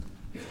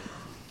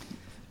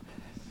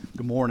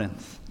Good morning.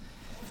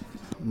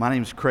 My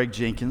name is Craig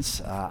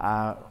Jenkins.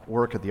 I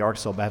work at the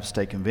Arkansas Baptist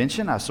State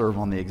Convention. I serve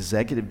on the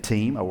executive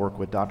team. I work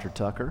with Dr.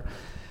 Tucker.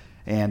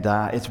 And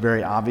it's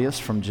very obvious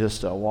from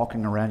just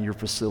walking around your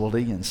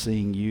facility and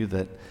seeing you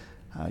that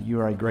you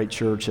are a great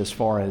church as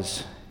far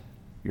as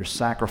your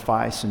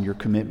sacrifice and your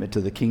commitment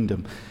to the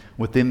kingdom.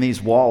 Within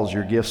these walls,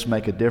 your gifts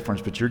make a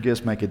difference, but your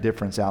gifts make a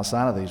difference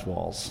outside of these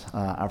walls.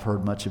 I've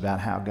heard much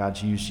about how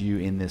God's used you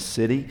in this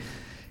city,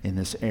 in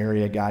this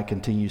area. God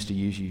continues to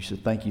use you, so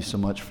thank you so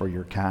much for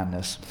your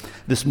kindness.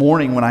 This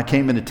morning when I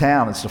came into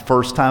town, it's the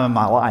first time in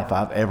my life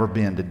I've ever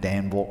been to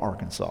Danville,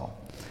 Arkansas.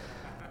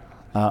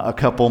 A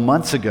couple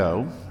months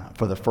ago,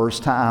 for the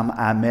first time,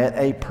 I met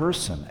a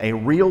person, a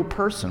real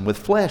person with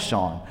flesh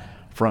on,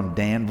 from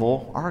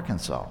Danville,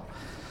 Arkansas.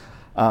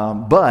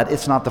 But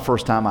it's not the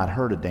first time I'd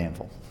heard of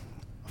Danville.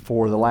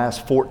 For the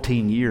last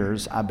 14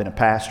 years, I've been a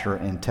pastor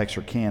in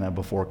Texarkana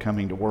before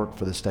coming to work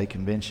for the state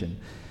convention.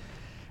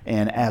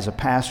 And as a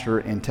pastor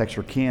in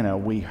Texarkana,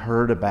 we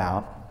heard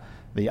about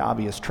the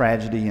obvious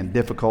tragedy and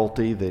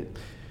difficulty that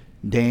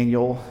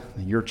Daniel,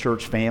 your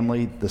church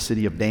family, the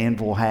city of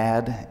Danville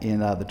had in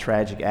the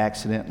tragic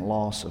accident and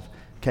loss of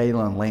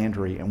Kayla and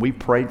Landry. And we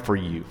prayed for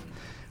you.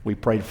 We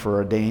prayed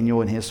for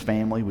Daniel and his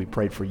family. We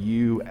prayed for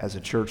you as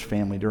a church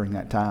family during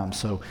that time.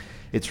 So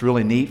it's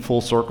really neat, full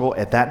circle.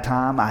 At that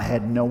time, I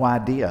had no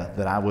idea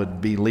that I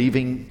would be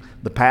leaving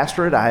the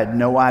pastorate. I had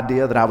no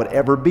idea that I would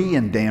ever be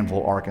in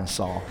Danville,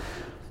 Arkansas.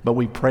 But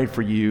we prayed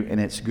for you, and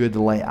it's good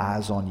to lay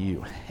eyes on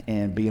you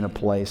and be in a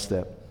place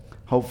that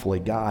hopefully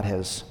God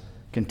has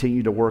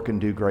continued to work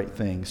and do great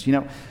things. You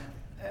know,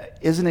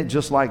 isn't it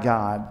just like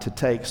God to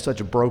take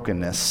such a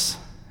brokenness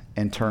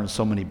and turn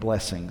so many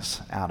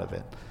blessings out of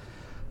it?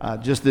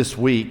 Just this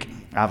week,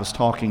 I was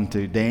talking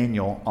to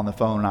Daniel on the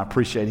phone, and I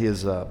appreciate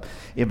his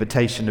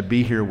invitation to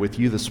be here with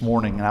you this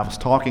morning. And I was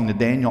talking to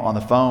Daniel on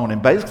the phone,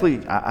 and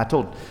basically, I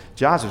told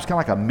Josh, it was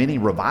kind of like a mini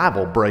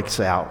revival breaks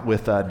out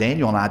with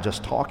Daniel and I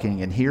just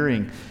talking and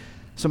hearing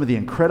some of the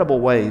incredible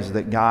ways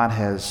that God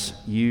has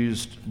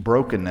used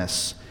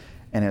brokenness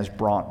and has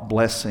brought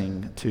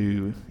blessing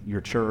to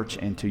your church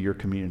and to your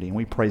community. And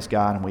we praise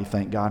God and we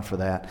thank God for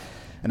that.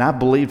 And I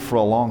believed for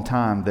a long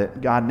time that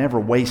God never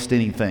wastes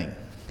anything.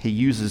 He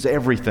uses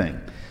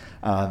everything,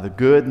 the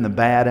good and the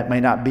bad. It may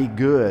not be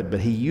good, but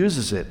He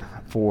uses it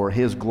for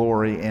His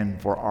glory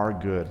and for our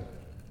good.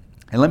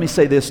 And let me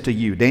say this to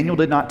you. Daniel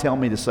did not tell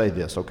me to say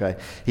this, okay?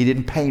 He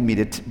didn't pay me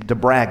to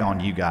brag on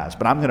you guys,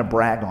 but I'm going to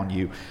brag on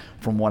you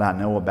from what I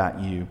know about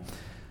you.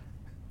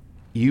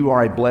 You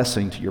are a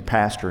blessing to your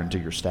pastor and to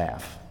your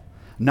staff.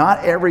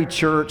 Not every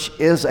church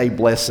is a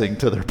blessing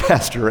to their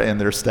pastor and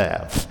their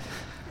staff,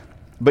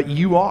 but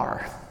you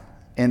are,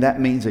 and that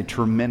means a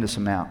tremendous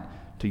amount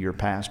to your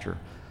pastor.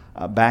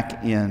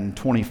 Back in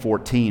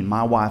 2014,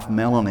 my wife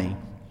Melanie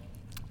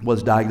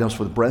was diagnosed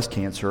with breast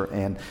cancer,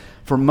 and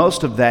for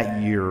most of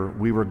that year,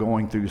 we were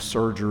going through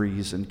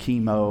surgeries and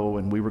chemo,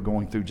 and we were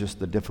going through just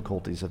the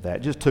difficulties of that.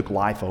 It just took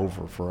life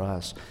over for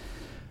us.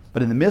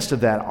 But in the midst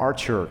of that, our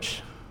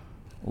church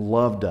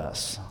loved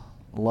us,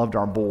 loved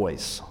our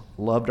boys,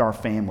 loved our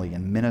family,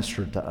 and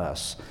ministered to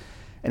us.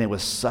 And it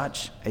was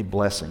such a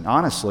blessing.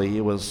 Honestly,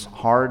 it was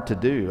hard to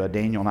do.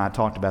 Daniel and I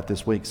talked about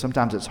this week.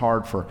 Sometimes it's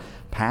hard for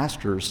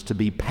pastors to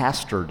be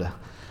pastored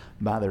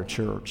by their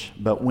church.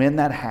 But when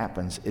that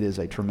happens, it is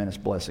a tremendous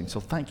blessing.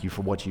 So thank you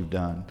for what you've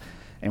done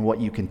and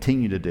what you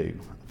continue to do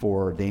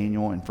for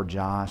Daniel and for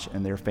Josh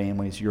and their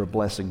families. You're a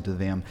blessing to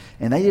them.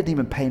 And they didn't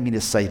even pay me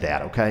to say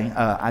that, okay?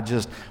 I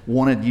just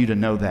wanted you to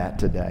know that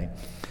today.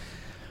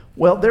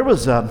 Well, there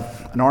was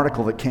an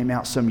article that came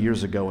out some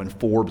years ago in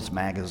Forbes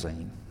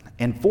magazine.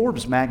 And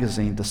Forbes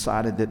magazine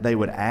decided that they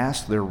would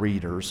ask their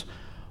readers,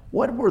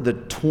 what were the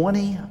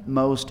 20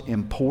 most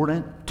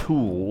important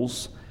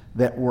tools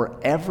that were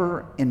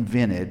ever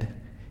invented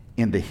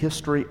in the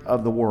history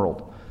of the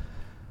world?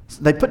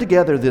 They put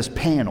together this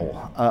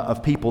panel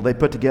of people. They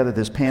put together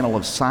this panel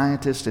of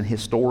scientists and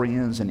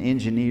historians and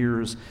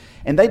engineers,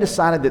 and they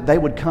decided that they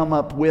would come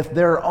up with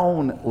their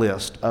own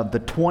list of the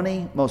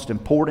 20 most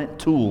important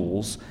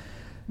tools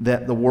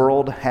that the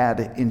world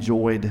had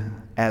enjoyed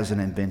as an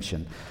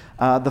invention.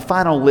 The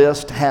final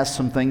list has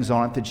some things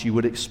on it that you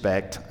would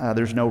expect.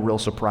 There's no real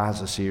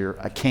surprises here.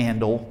 A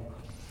candle,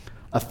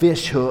 a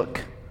fish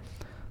hook,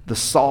 the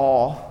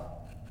saw,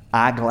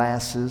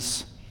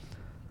 eyeglasses,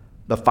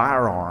 the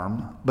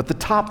firearm. But the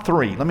top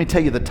three, let me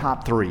tell you the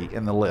top three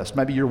in the list.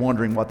 Maybe you're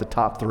wondering what the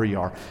top three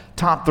are.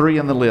 Top three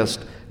in the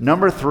list.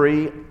 Number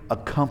 3, a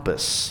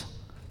compass,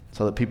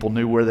 so that people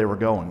knew where they were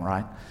going,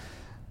 right?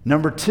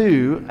 Number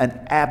 2,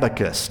 an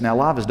abacus. Now, a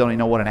lot of us don't even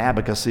know what an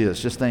abacus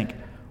is. Just think,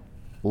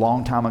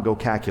 long time ago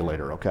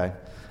calculator, okay?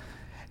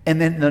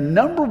 And then the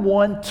number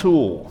 1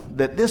 tool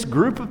that this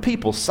group of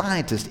people,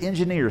 scientists,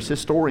 engineers,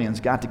 historians,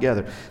 got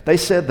together, they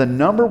said the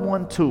number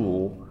 1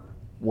 tool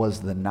was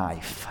the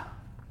knife.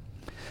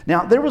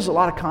 Now, there was a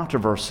lot of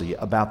controversy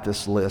about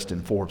this list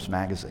in Forbes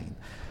magazine.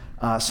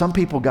 Some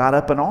people got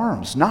up in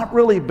arms, not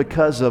really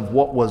because of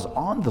what was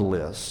on the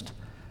list,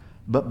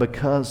 but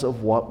because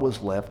of what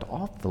was left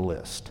off the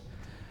list.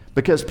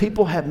 Because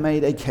people have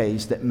made a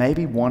case that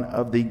maybe one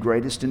of the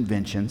greatest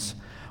inventions,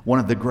 one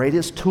of the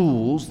greatest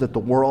tools that the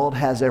world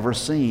has ever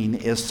seen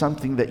is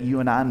something that you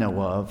and I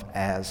know of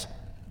as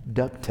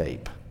duct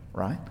tape,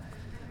 right?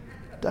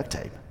 Duct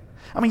tape.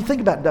 I mean, think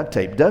about duct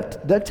tape.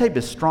 Duct tape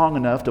is strong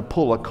enough to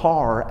pull a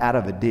car out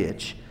of a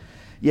ditch,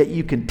 yet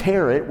you can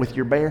tear it with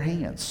your bare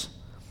hands.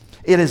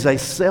 It is a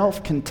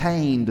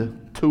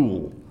self-contained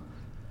tool.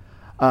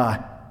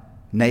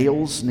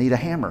 Nails need a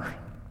hammer.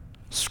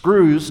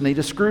 Screws need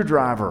a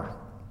screwdriver.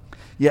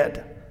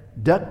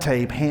 Yet duct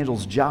tape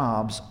handles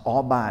jobs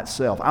all by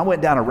itself. I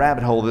went down a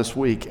rabbit hole this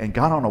week and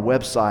got on a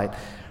website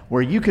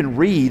where you can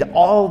read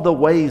all the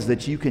ways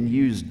that you can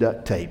use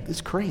duct tape. It's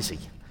crazy.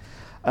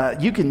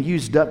 You can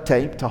use duct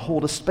tape to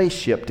hold a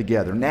spaceship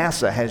together.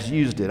 NASA has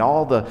used it.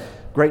 All the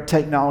great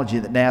technology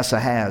that NASA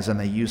has, and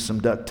they use some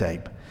duct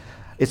tape.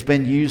 It's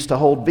been used to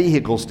hold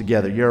vehicles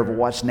together. You ever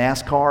watch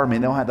NASCAR? I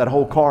mean, they'll have that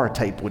whole car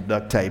taped with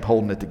duct tape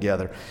holding it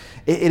together.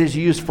 It is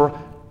used for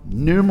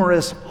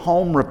numerous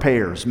home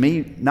repairs.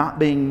 Me not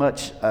being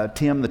much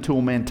Tim the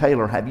Toolman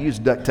Taylor, have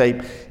used duct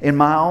tape in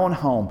my own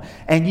home.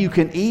 And you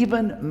can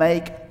even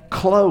make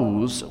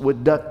clothes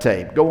with duct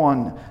tape. Go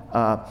on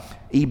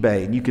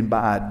eBay and you can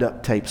buy a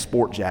duct tape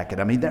sport jacket.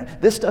 I mean,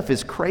 this stuff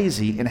is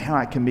crazy in how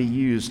it can be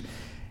used.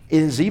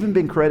 It has even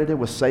been credited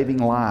with saving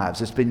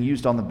lives. It's been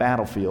used on the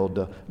battlefield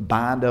to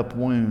bind up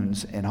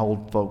wounds and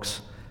hold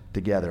folks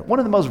together. One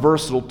of the most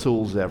versatile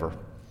tools ever.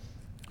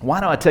 Why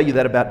do I tell you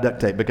that about duct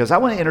tape? Because I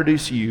want to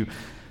introduce you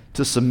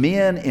to some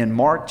men in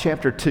Mark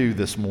chapter 2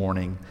 this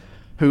morning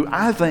who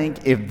I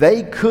think if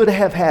they could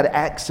have had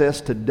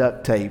access to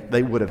duct tape,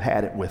 they would have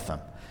had it with them.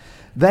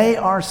 They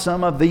are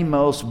some of the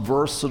most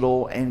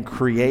versatile and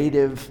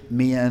creative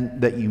men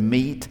that you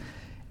meet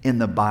in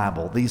the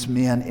Bible. These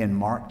men in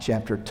Mark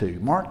chapter 2.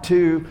 Mark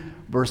 2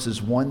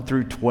 verses 1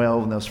 through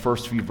 12, in those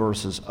first few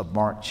verses of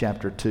Mark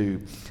chapter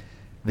 2.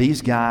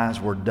 These guys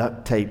were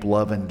duct tape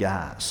loving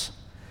guys.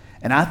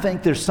 And I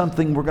think there's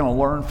something we're going to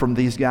learn from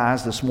these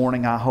guys this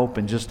morning, I hope,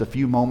 in just a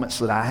few moments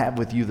that I have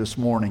with you this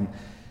morning,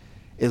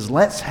 is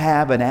let's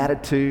have an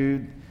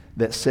attitude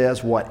that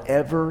says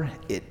whatever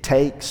it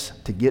takes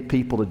to get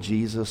people to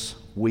Jesus,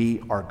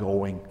 we are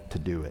going to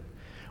do it.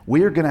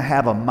 We are going to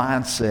have a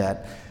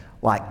mindset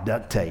like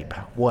duct tape.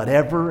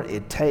 Whatever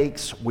it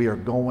takes, we are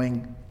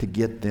going to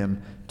get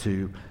them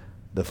to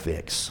the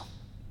fix.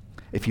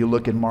 If you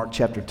look in Mark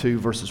chapter 2,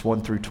 verses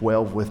 1 through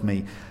 12 with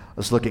me,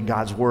 let's look at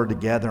God's Word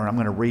together, and I'm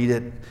going to read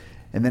it,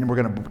 and then we're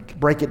going to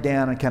break it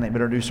down and kind of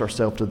introduce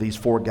ourselves to these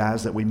four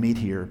guys that we meet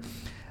here.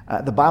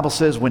 The Bible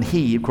says when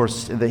he, of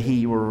course, the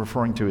he we're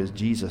referring to is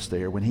Jesus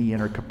there, when he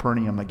entered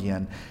Capernaum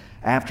again,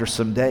 after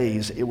some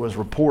days, it was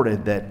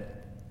reported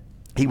that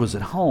he was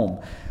at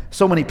home.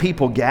 So many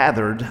people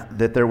gathered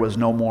that there was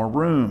no more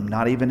room,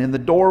 not even in the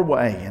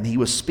doorway, and he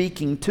was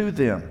speaking to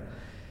them.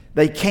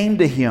 They came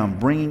to him,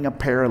 bringing a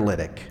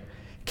paralytic,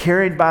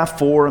 carried by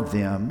four of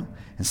them.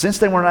 And since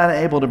they were not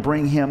able to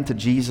bring him to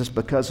Jesus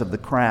because of the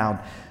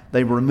crowd,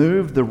 they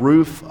removed the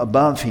roof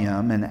above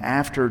him, and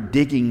after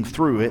digging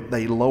through it,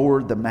 they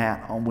lowered the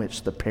mat on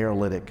which the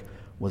paralytic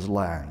was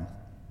lying.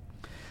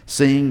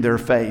 Seeing their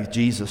faith,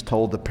 Jesus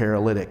told the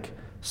paralytic,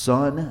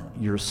 "Son,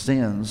 your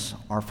sins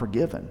are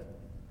forgiven."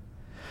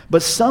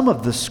 But some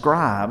of the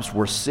scribes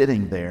were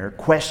sitting there,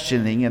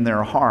 questioning in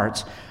their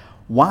hearts,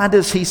 "Why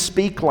does he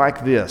speak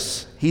like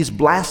this? He's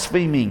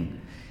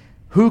blaspheming.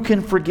 Who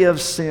can forgive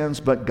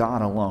sins but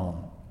God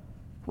alone?"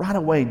 Right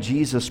away,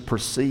 Jesus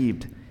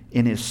perceived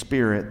in his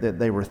spirit that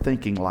they were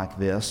thinking like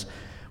this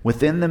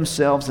within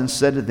themselves and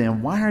said to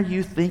them, "Why are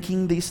you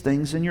thinking these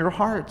things in your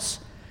hearts?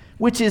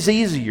 Which is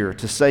easier,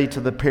 to say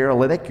to the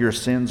paralytic, 'Your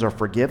sins are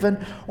forgiven,'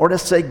 or to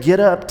say, 'Get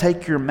up,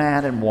 take your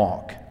mat and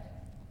walk,'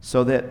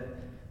 so that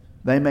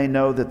they may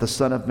know that the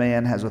Son of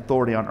Man has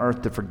authority on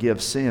earth to forgive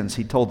sins."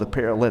 He told the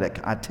paralytic,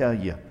 "I tell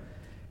you,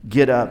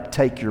 get up,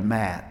 take your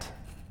mat,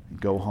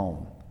 and go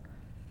home."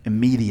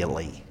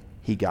 Immediately,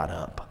 he got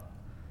up,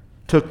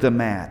 took the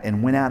mat,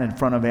 and went out in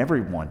front of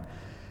everyone.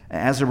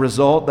 As a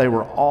result, they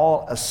were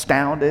all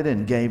astounded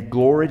and gave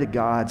glory to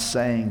God,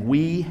 saying,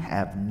 "We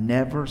have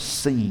never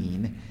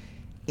seen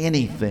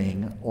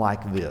anything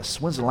like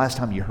this." When's the last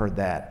time you heard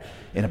that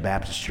in a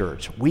Baptist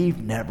church?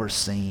 We've never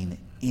seen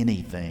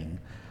anything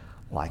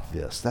like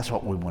this. That's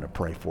what we want to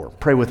pray for.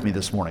 Pray with me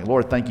this morning.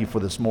 Lord, thank you for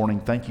this morning.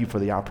 Thank you for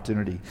the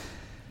opportunity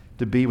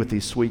to be with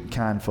these sweet and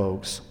kind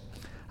folks.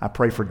 I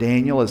pray for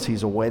Daniel as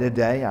he's away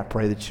today. I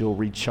pray that you'll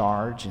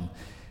recharge and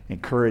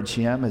encourage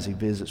him as he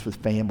visits with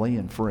family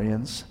and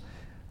friends.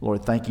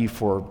 Lord, thank you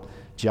for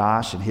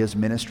Josh and his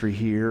ministry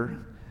here.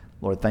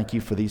 Lord, thank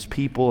you for these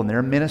people and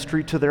their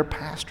ministry to their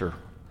pastor.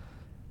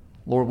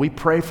 Lord, we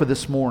pray for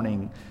this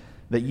morning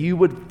that you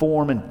would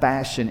form and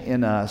fashion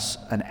in us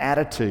an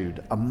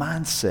attitude, a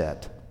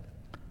mindset,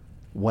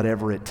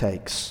 whatever it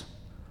takes.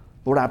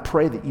 Lord, I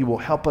pray that you will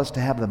help us to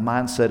have the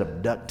mindset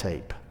of duct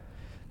tape,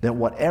 that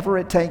whatever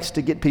it takes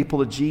to get people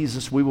to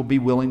Jesus, we will be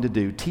willing to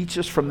do. Teach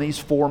us from these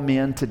four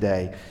men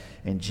today.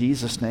 In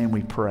Jesus' name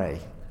we pray.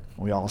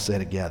 We all say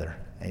together,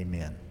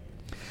 amen.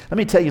 Let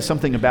me tell you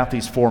something about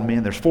these four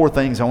men. There's four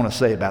things I want to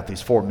say about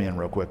these four men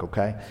real quick,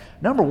 okay?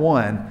 Number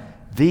one,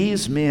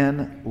 these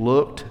men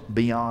looked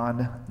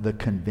beyond the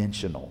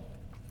conventional.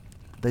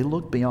 They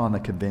looked beyond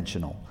the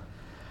conventional.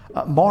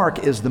 Mark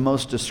is the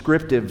most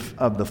descriptive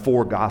of the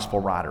four gospel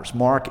writers.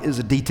 Mark is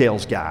a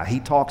details guy. He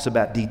talks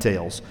about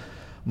details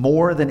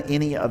more than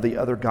any of the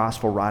other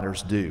gospel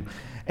writers do.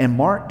 And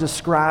Mark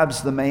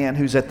describes the man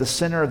who's at the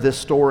center of this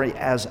story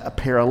as a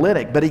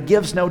paralytic, but he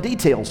gives no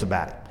details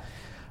about it.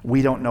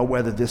 We don't know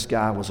whether this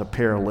guy was a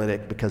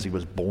paralytic because he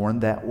was born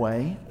that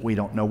way. We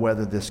don't know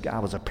whether this guy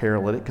was a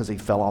paralytic because he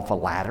fell off a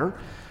ladder.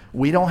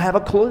 We don't have a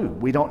clue.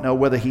 We don't know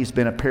whether he's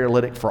been a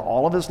paralytic for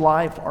all of his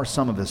life or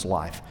some of his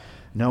life.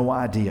 No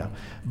idea.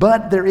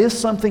 But there is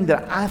something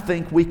that I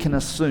think we can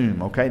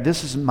assume, okay?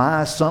 This is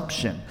my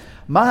assumption.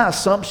 My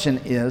assumption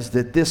is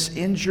that this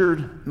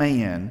injured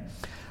man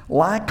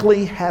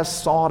likely has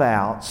sought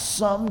out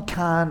some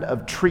kind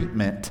of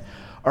treatment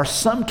or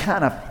some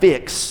kind of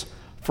fix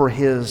for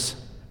his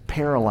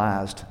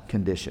paralyzed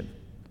condition.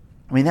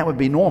 I mean, that would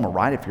be normal,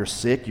 right? If you're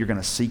sick, you're going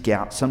to seek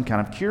out some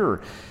kind of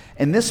cure.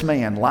 And this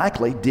man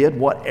likely did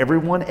what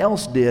everyone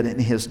else did in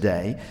his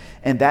day,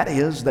 and that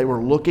is they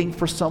were looking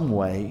for some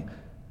way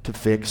to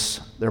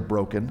fix their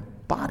broken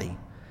body.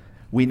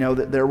 We know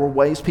that there were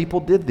ways people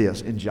did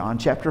this. In John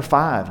chapter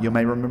 5, you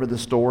may remember the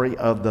story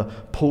of the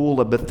pool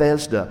of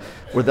Bethesda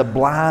where the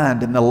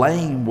blind and the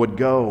lame would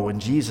go and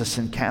Jesus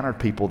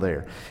encountered people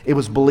there. It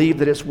was believed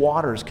that its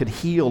waters could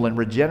heal and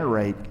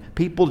regenerate.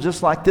 People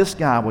just like this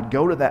guy would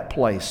go to that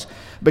place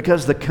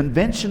because the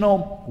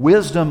conventional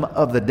wisdom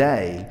of the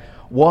day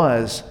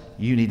was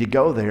you need to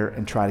go there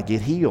and try to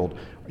get healed.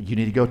 You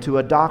need to go to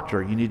a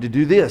doctor. You need to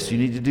do this. You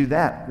need to do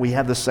that. We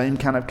have the same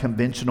kind of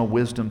conventional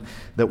wisdom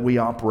that we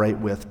operate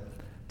with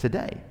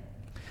today.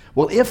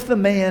 Well, if the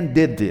man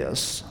did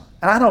this,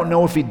 and I don't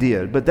know if he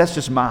did, but that's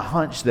just my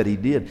hunch that he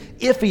did.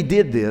 If he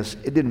did this,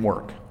 it didn't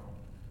work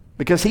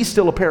because he's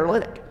still a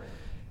paralytic.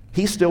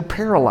 He's still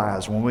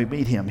paralyzed when we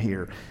meet him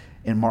here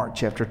in Mark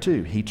chapter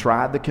 2. He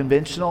tried the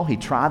conventional. He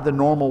tried the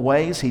normal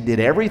ways. He did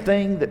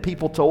everything that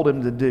people told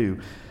him to do,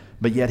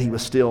 but yet he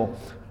was still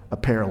a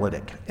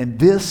paralytic. And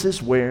this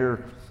is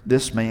where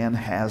this man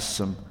has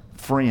some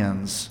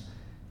friends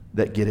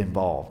that get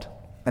involved.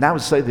 And I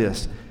would say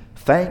this,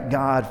 thank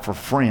God for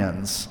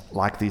friends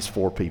like these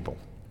four people.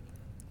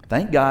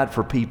 Thank God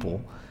for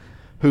people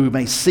who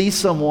may see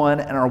someone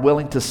and are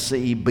willing to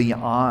see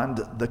beyond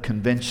the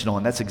conventional.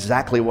 And that's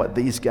exactly what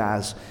these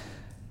guys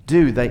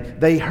do.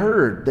 They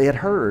had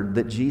heard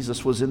that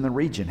Jesus was in the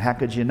region. How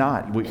could you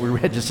not? We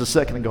read just a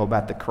second ago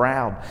about the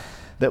crowd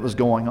that was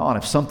going on.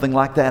 If something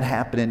like that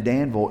happened in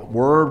Danville,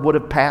 word would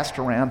have passed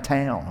around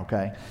town,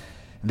 okay?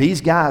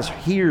 These guys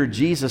hear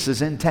Jesus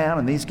is in town,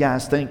 and these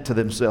guys think to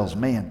themselves,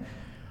 man,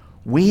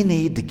 we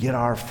need to get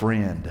our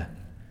friend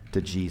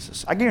to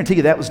Jesus. I guarantee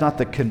you that was not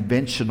the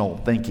conventional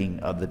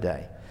thinking of the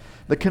day.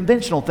 The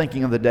conventional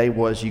thinking of the day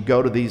was you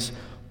go to these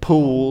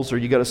pools, or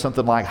you go to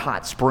something like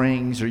hot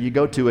springs, or you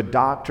go to a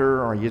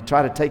doctor, or you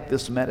try to take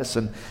this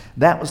medicine.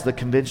 That was the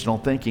conventional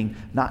thinking,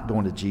 not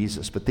going to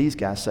Jesus. But these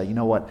guys say, you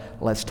know what,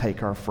 let's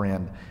take our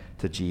friend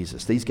to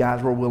Jesus. These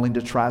guys were willing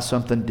to try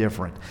something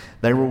different.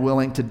 They were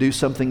willing to do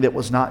something that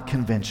was not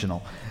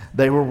conventional.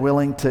 They were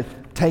willing to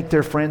take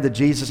their friend to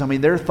Jesus. I mean,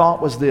 their thought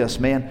was this,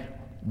 man,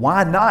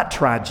 why not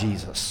try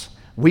Jesus?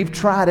 We've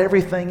tried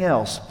everything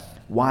else.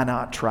 Why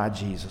not try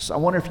Jesus? I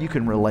wonder if you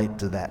can relate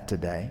to that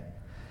today.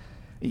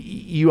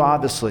 You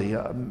obviously,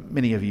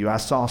 many of you, I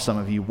saw some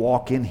of you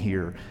walk in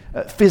here.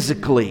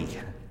 Physically,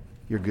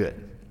 you're good.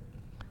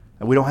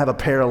 We don't have a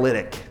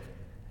paralytic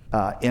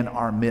in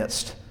our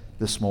midst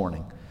this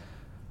morning.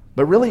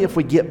 But really, if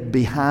we get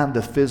behind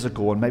the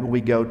physical and maybe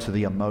we go to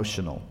the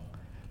emotional,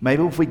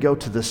 maybe if we go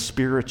to the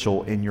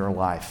spiritual in your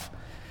life,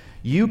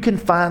 you can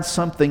find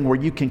something where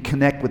you can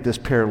connect with this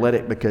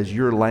paralytic because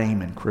you're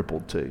lame and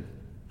crippled too.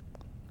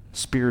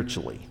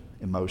 Spiritually,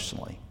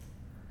 emotionally.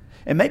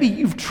 And maybe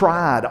you've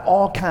tried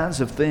all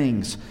kinds of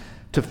things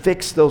to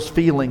fix those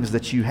feelings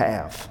that you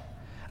have.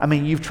 I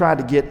mean, you've tried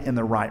to get in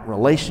the right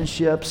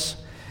relationships.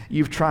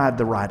 You've tried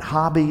the right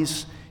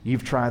hobbies.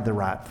 You've tried the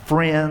right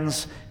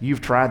friends.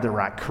 You've tried the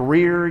right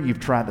career. You've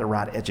tried the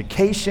right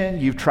education.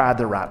 You've tried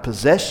the right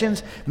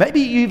possessions. Maybe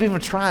you've even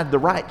tried the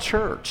right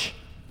church.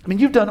 I mean,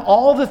 you've done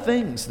all the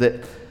things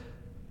that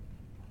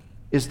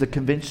is the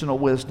conventional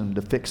wisdom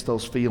to fix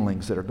those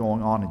feelings that are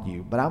going on in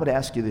you. But I would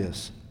ask you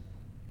this.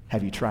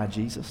 Have you tried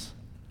Jesus?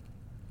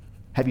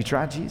 Have you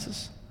tried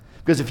Jesus?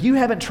 Because if you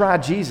haven't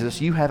tried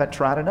Jesus, you haven't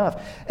tried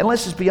enough. And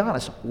let's just be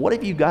honest, what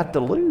have you got to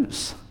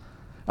lose?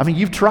 I mean,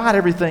 you've tried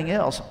everything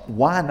else.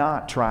 Why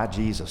not try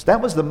Jesus?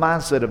 That was the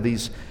mindset of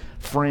these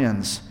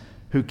friends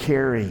who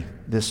carry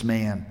this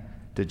man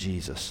to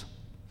Jesus.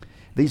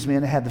 These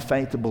men had the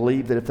faith to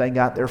believe that if they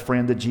got their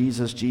friend to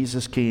Jesus,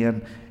 Jesus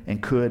can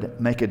and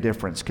could make a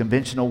difference.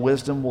 Conventional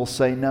wisdom will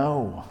say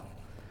no.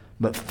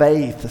 But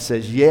faith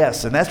says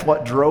yes, and that's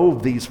what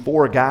drove these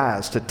four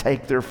guys to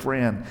take their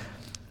friend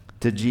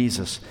to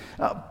Jesus.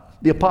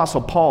 The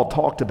Apostle Paul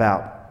talked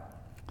about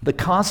the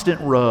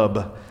constant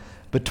rub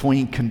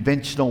between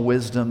conventional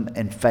wisdom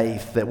and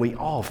faith that we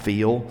all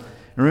feel.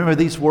 And remember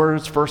these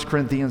words, 1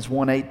 Corinthians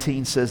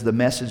 1:18 says the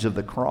message of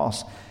the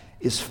cross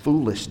is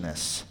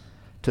foolishness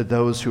to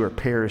those who are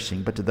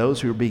perishing, but to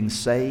those who are being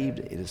saved,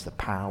 it is the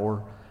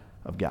power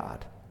of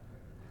God.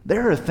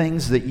 There are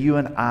things that you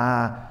and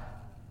I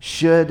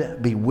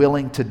should be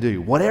willing to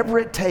do, whatever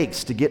it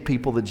takes to get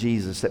people to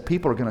Jesus, that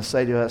people are going to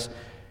say to us,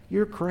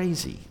 you're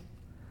crazy.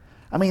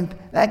 I mean,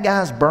 that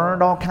guy's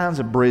burned all kinds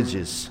of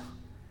bridges.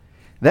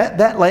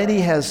 That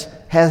lady has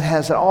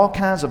all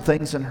kinds of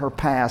things in her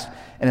past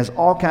and has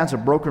all kinds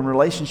of broken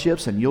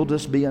relationships, and you'll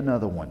just be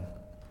another one.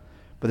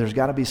 But there's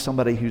got to be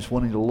somebody who's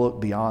willing to look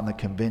beyond the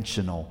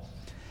conventional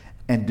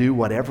and do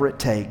whatever it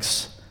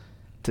takes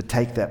to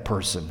take that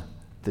person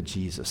to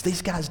Jesus.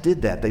 These guys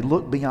did that. They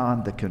looked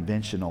beyond the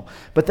conventional,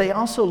 but they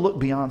also looked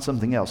beyond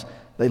something else.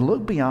 They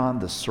looked beyond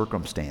the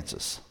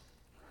circumstances.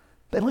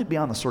 They look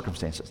beyond the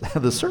circumstances.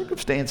 The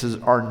circumstances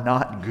are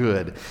not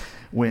good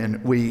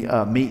when we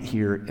meet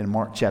here in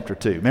Mark chapter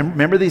 2.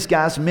 Remember these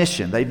guys'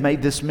 mission. They've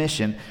made this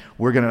mission.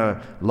 We're going to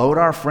load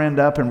our friend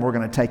up and we're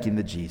going to take him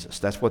to Jesus.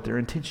 That's what their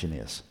intention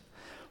is.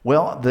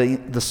 Well,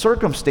 the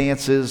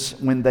circumstances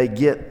when they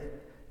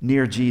get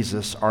near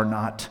Jesus are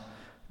not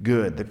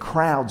good. The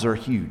crowds are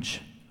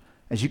huge.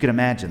 As you can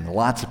imagine,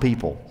 lots of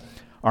people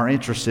are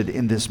interested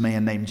in this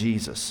man named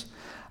Jesus.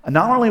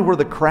 Not only were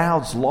the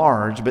crowds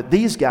large, but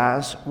these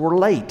guys were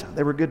late.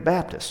 They were good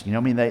Baptists. You know,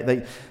 I mean,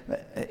 they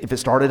if it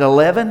started at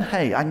 11,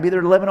 hey, I can be there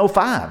at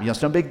 11:05. You know,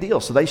 it's no big deal.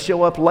 So they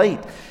show up late.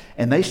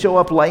 And they show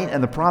up late,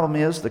 and the problem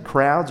is the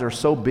crowds are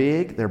so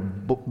big, they're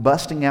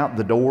busting out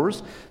the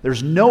doors.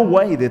 There's no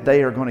way that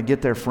they are going to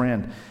get their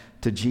friend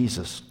to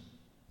Jesus.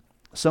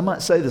 Some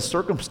might say the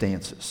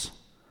circumstances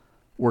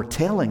were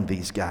telling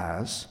these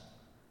guys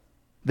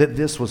that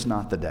this was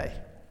not the day.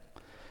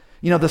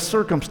 You know, the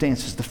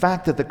circumstances, the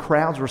fact that the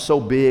crowds were so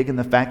big and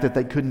the fact that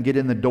they couldn't get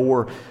in the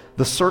door,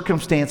 the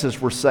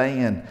circumstances were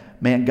saying,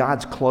 man,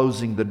 God's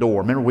closing the door.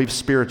 Remember, we've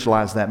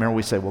spiritualized that. Remember,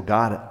 we say, well,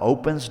 God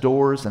opens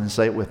doors, and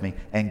say it with me,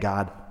 and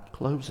God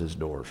closes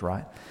doors,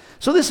 right?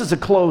 So this is a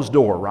closed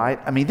door, right?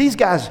 I mean, these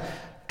guys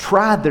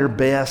tried their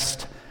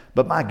best,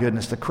 but my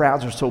goodness, the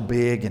crowds are so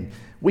big, and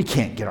we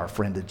can't get our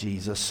friend to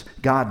Jesus.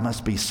 God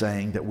must be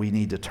saying that we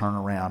need to turn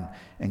around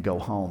and go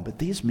home. But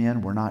these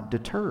men were not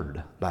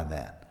deterred by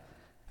that.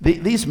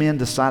 These men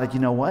decided, you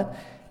know what?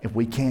 If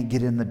we can't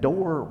get in the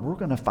door, we're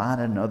going to find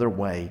another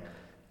way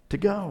to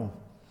go.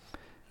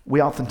 We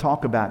often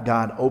talk about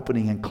God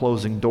opening and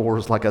closing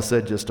doors, like I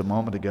said just a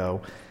moment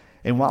ago.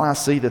 And while I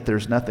see that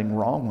there's nothing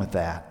wrong with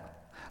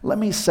that, let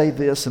me say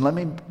this and let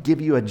me give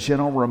you a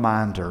gentle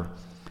reminder.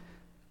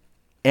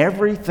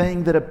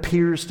 Everything that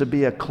appears to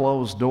be a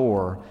closed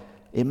door,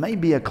 it may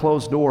be a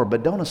closed door,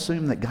 but don't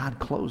assume that God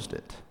closed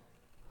it.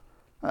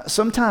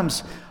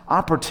 Sometimes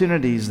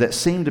opportunities that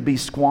seem to be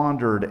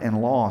squandered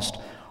and lost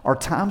are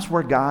times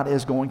where God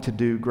is going to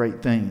do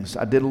great things.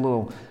 I did a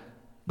little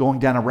going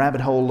down a rabbit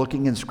hole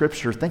looking in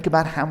Scripture. Think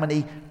about how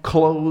many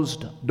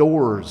closed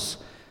doors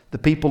the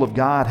people of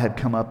God had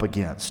come up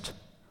against.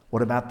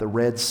 What about the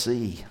Red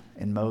Sea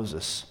and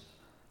Moses?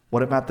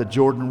 What about the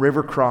Jordan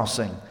River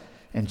crossing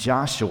and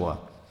Joshua?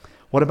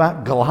 What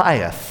about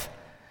Goliath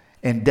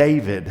and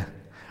David?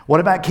 What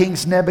about King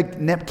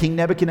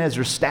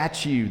Nebuchadnezzar's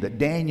statue that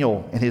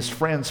Daniel and his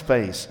friends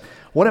face?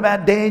 What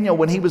about Daniel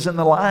when he was in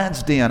the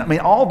lion's den? I mean,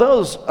 all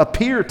those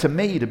appear to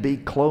me to be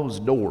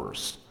closed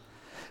doors.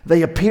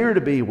 They appear to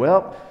be,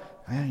 well,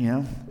 you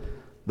know,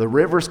 the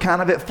river's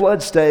kind of at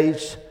flood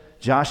stage.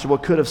 Joshua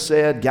could have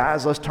said,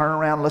 guys, let's turn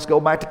around, let's go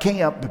back to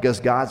camp because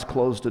God's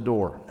closed the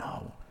door.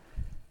 No.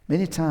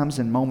 Many times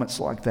in moments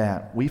like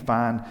that, we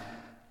find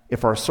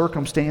if our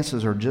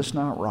circumstances are just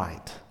not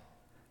right,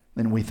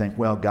 then we think,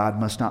 well, God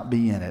must not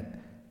be in it,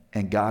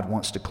 and God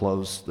wants to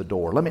close the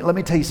door. Let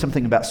me tell you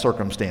something about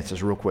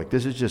circumstances real quick.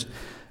 This is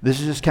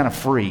just kind of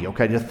free,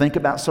 okay, to think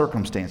about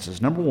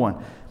circumstances. Number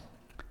one,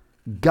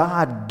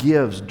 God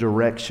gives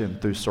direction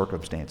through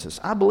circumstances.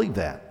 I believe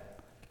that.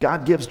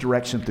 God gives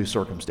direction through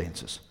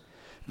circumstances.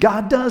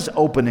 God does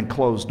open and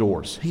close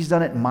doors. He's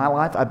done it in my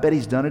life. I bet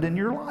He's done it in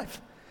your life.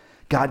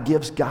 God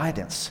gives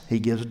guidance. He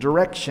gives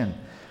direction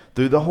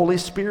through the Holy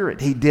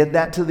Spirit. He did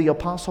that to the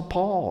Apostle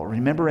Paul.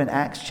 Remember in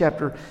Acts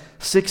chapter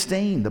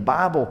 16, the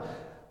Bible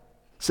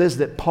says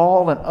that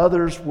Paul and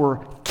others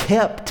were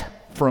kept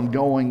from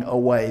going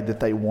away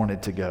that they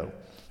wanted to go.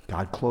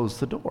 God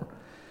closed the door.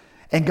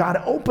 And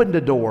God opened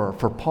a door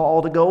for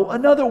Paul to go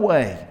another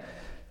way,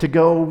 to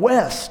go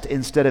west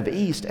instead of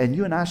east. And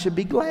you and I should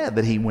be glad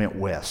that he went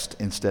west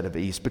instead of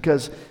east,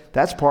 because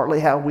that's partly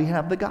how we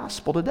have the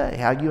gospel today,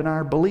 how you and I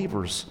are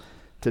believers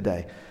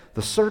today.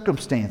 The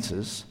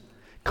circumstances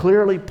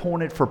clearly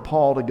pointed for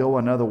Paul to go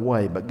another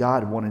way, but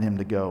God wanted him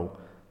to go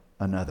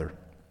another.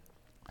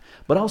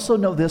 But also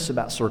know this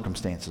about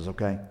circumstances,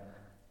 okay?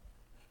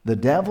 The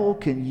devil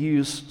can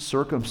use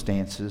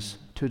circumstances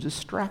to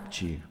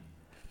distract you.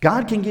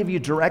 God can give you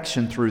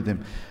direction through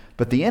them,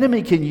 but the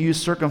enemy can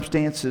use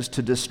circumstances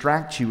to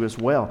distract you as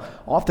well.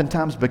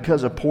 Oftentimes,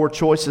 because of poor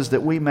choices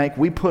that we make,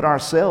 we put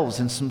ourselves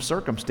in some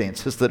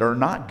circumstances that are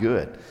not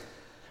good.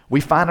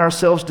 We find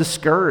ourselves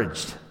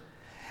discouraged.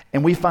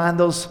 And we find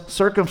those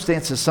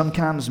circumstances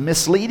sometimes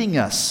misleading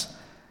us.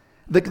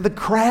 The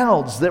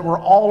crowds that were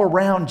all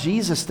around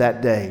Jesus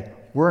that day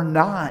were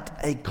not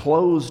a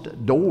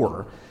closed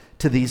door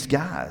to these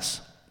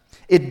guys.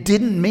 It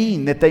didn't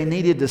mean that they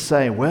needed to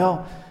say,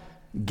 well,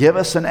 give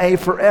us an A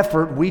for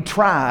effort. We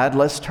tried.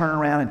 Let's turn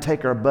around and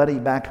take our buddy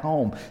back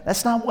home.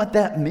 That's not what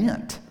that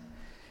meant.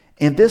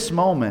 In this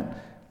moment,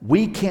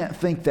 we can't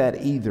think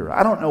that either.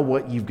 I don't know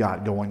what you've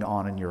got going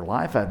on in your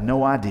life. I have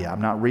no idea.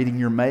 I'm not reading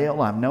your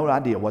mail. I have no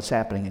idea what's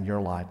happening in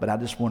your life. But I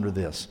just wonder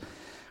this.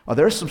 Are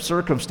there some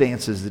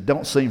circumstances that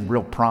don't seem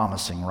real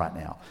promising right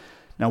now?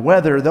 Now,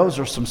 whether those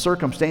are some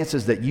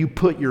circumstances that you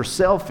put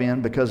yourself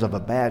in because of a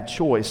bad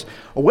choice,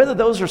 or whether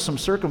those are some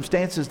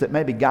circumstances that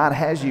maybe God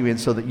has you in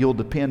so that you'll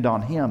depend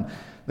on Him,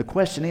 the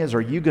question is,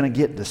 are you going to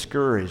get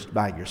discouraged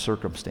by your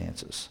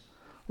circumstances?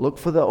 Look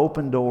for the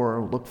open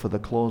door, look for the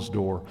closed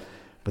door.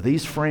 But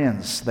these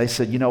friends, they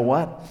said, you know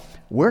what?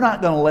 We're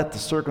not going to let the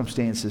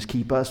circumstances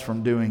keep us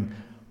from doing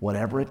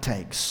whatever it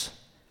takes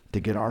to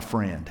get our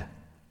friend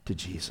to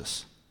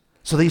Jesus.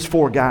 So these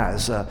four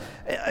guys,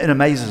 it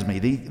amazes me.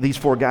 These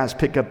four guys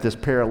pick up this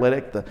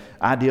paralytic. The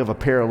idea of a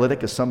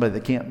paralytic is somebody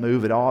that can't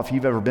move at all. If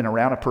you've ever been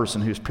around a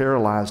person who's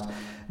paralyzed,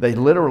 they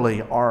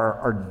literally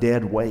are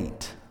dead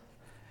weight.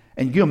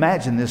 And you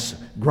imagine this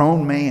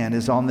grown man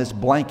is on this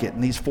blanket,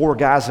 and these four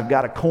guys have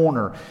got a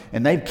corner,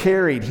 and they've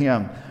carried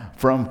him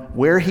from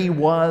where he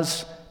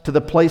was to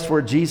the place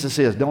where Jesus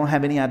is. Don't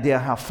have any idea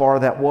how far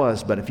that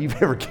was, but if you've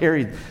ever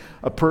carried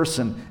a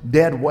person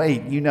dead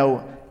weight, you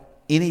know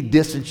any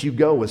distance you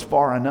go is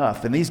far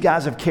enough. And these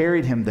guys have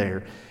carried him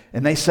there.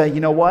 And they say, you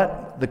know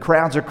what? The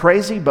crowds are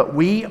crazy, but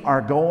we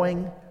are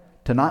going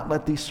to not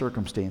let these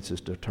circumstances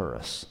deter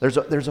us. There's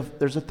a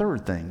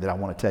third thing that I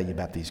want to tell you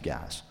about these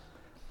guys.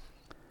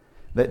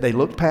 They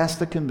look past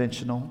the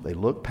conventional. They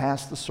look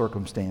past the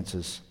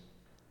circumstances.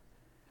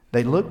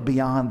 They look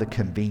beyond the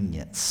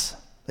convenience.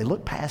 They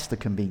look past the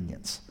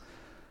convenience.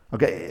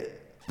 Okay,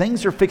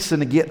 things are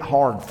fixing to get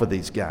hard for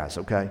these guys,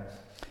 okay?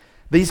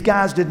 These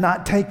guys did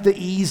not take the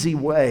easy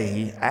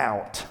way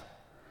out.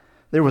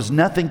 There was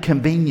nothing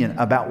convenient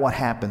about what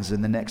happens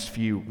in the next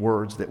few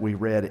words that we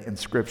read in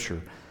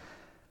Scripture.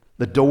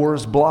 The door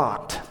is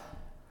blocked.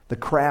 The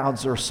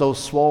crowds are so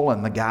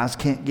swollen, the guys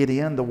can't get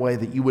in the way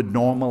that you would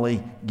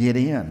normally get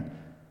in.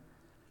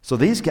 So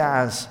these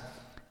guys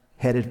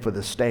headed for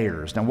the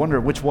stairs. Now, I wonder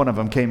which one of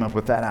them came up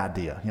with that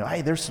idea. You know,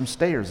 hey, there's some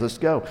stairs, let's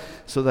go.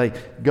 So they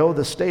go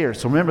the stairs.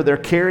 So remember, they're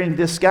carrying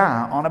this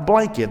guy on a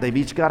blanket. They've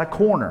each got a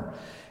corner.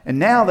 And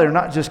now they're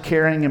not just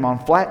carrying him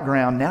on flat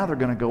ground, now they're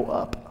going to go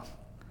up.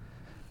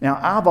 Now,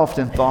 I've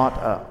often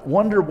thought,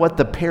 wonder what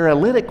the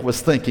paralytic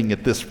was thinking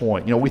at this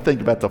point. You know, we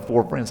think about the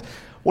four friends.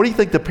 What do you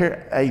think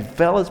hey,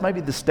 fellas, maybe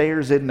the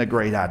stairs isn't a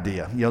great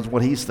idea. You know, is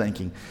what he's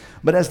thinking.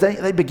 But as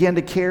they begin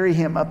to carry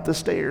him up the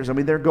stairs, I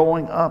mean, they're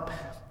going up,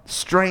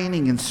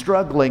 straining and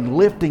struggling,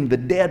 lifting the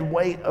dead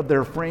weight of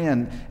their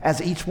friend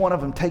as each one of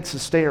them takes a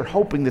stair,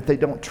 hoping that they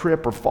don't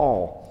trip or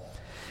fall.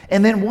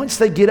 And then once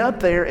they get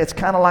up there, it's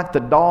kind of like the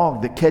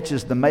dog that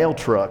catches the mail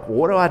truck. Well,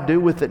 what do I do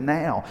with it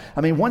now?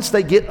 I mean, once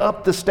they get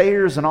up the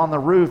stairs and on the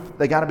roof,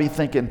 they got to be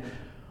thinking,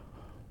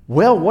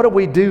 well, what do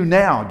we do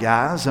now,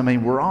 guys? I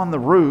mean, we're on the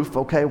roof.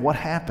 Okay, what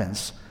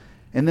happens?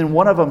 And then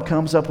one of them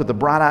comes up with the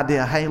bright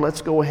idea, hey,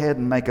 let's go ahead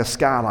and make a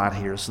skylight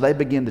here. So they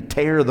begin to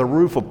tear the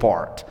roof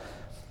apart.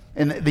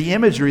 And the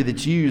imagery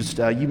that's used,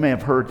 you may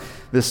have heard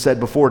this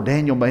said before,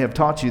 Daniel may have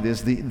taught you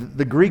this,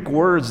 the Greek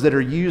words that are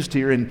used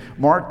here in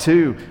Mark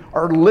 2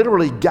 are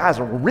literally, guys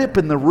are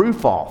ripping the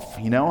roof off,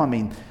 you know, I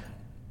mean,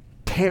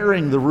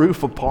 tearing the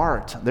roof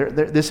apart.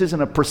 This isn't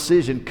a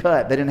precision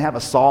cut. They didn't have a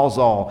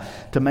Sawzall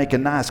to make a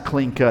nice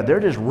clean cut. They're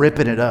just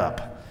ripping it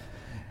up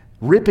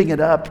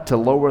to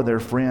lower their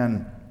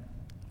friend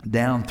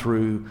down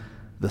through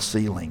the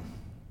ceiling.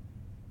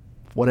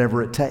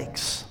 Whatever it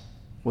takes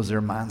was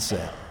their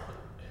mindset.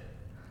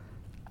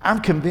 I'm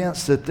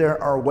convinced that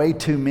there are way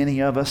too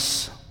many of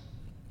us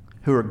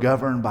who are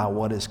governed by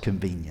what is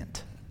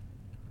convenient.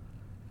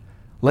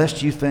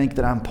 Lest you think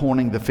that I'm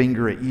pointing the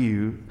finger at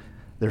you,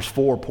 there's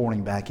four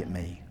pointing back at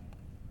me.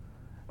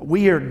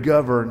 We are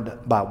governed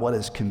by what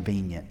is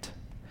convenient.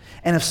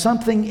 And if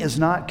something is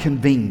not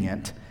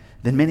convenient,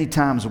 then many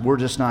times we're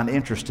just not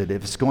interested.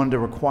 If it's going to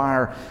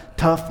require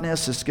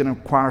toughness, it's going to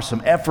require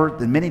some effort,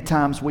 then many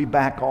times we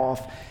back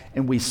off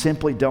and we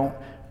simply don't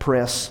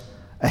press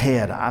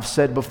ahead. I've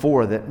said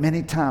before that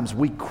many times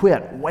we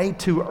quit way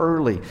too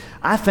early.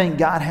 I think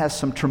God has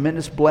some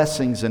tremendous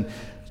blessings and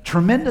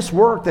tremendous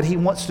work that He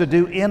wants to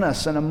do in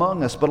us and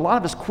among us, but a lot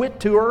of us quit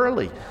too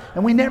early,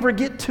 and we never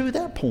get to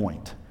that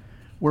point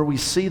where we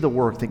see the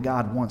work that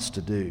God wants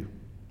to do.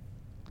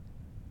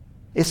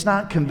 It's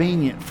not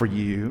convenient for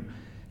you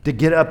to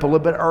get up a little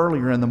bit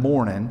earlier in the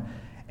morning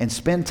and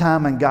spend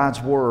time in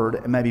God's Word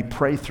and maybe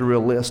pray through a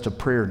list of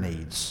prayer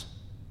needs.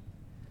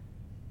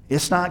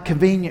 It's not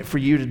convenient for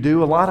you to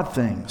do a lot of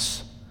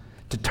things,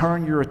 to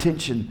turn your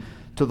attention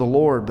to the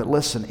Lord. But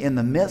listen, in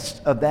the midst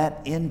of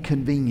that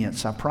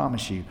inconvenience, I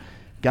promise you,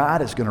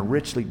 God is going to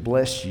richly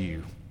bless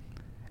you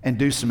and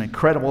do some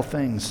incredible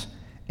things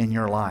in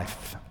your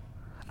life.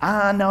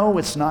 I know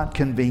it's not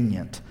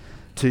convenient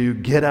to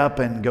get up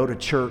and go to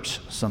church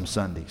some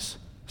Sundays,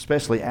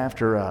 especially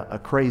after a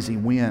crazy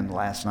win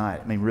last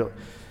night. I mean, really,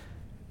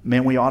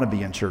 man, we ought to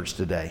be in church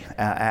today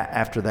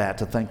after that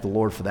to thank the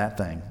Lord for that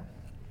thing.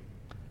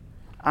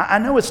 I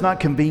know it's not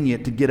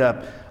convenient to get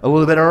up a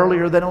little bit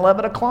earlier than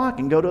 11 o'clock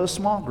and go to a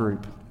small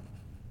group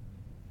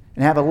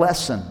and have a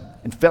lesson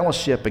and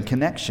fellowship and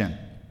connection.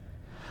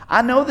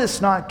 I know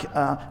that's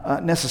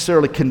not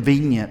necessarily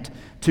convenient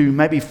to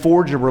maybe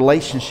forge a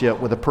relationship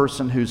with a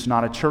person who's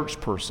not a church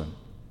person.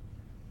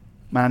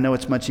 I know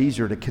it's much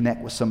easier to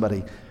connect with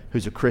somebody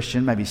who's a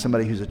Christian, maybe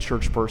somebody who's a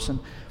church person,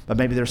 but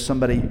maybe there's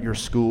somebody at your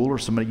school or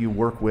somebody you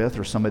work with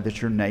or somebody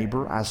that's your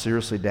neighbor. I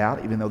seriously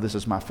doubt, even though this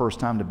is my first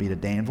time to be to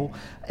Danville,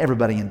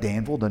 everybody in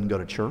Danville doesn't go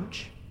to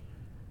church.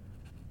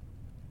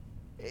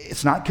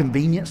 It's not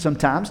convenient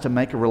sometimes to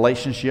make a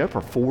relationship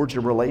or forge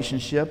a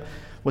relationship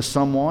with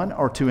someone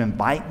or to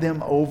invite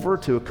them over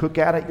to a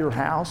cookout at your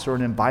house or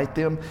to invite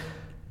them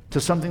to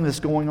something that's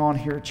going on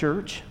here at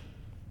church.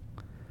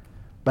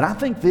 But I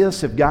think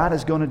this, if God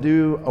is going to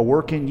do a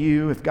work in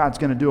you, if God's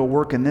going to do a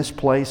work in this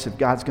place, if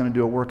God's going to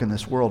do a work in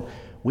this world,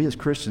 we as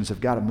Christians have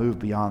got to move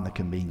beyond the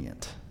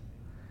convenient.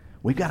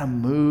 We've got to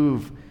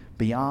move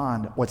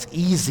beyond what's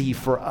easy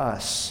for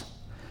us.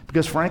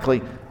 Because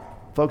frankly,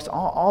 folks,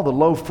 all the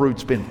low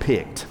fruit's been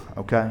picked,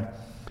 okay?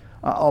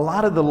 A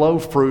lot of the low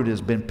fruit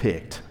has been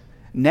picked.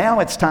 Now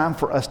it's time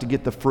for us to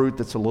get the fruit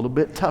that's a little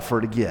bit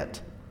tougher to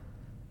get.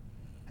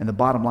 And the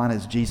bottom line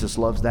is Jesus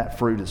loves that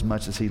fruit as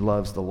much as he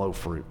loves the low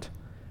fruit.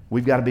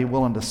 We've got to be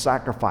willing to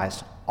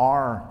sacrifice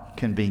our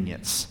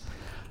convenience.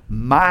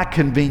 My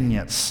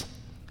convenience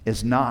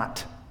is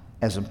not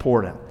as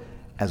important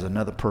as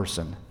another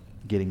person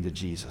getting to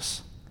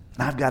Jesus.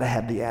 And I've got to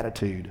have the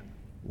attitude,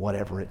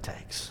 whatever it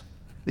takes.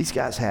 These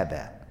guys had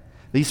that.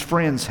 These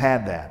friends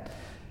had that.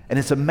 And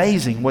it's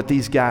amazing what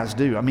these guys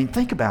do. I mean,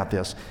 think about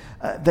this.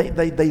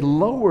 They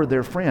lower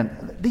their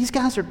friend. These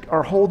guys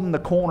are holding the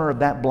corner of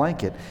that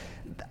blanket.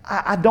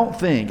 I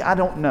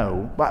don't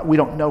know, but we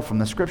don't know from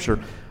the scripture.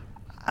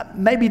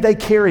 Maybe they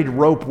carried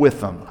rope with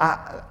them.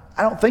 I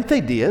don't think they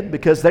did,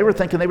 because they were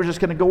thinking they were just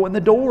going to go in the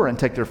door and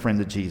take their friend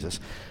to Jesus.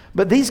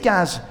 But these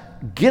guys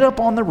get up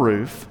on the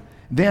roof.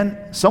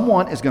 Then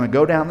someone is going to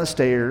go down the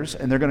stairs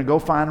and they're going to go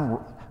find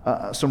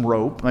some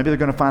rope. Maybe they're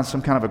going to find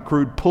some kind of a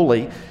crude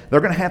pulley.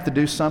 They're going to have to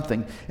do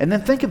something. And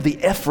then think of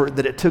the effort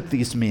that it took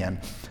these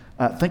men.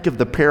 Think of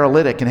the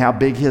paralytic and how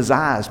big his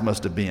eyes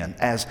must have been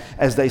as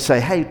they say,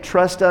 hey,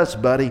 trust us,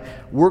 buddy.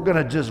 We're going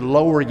to just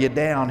lower you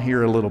down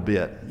here a little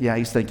bit. Yeah,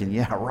 he's thinking,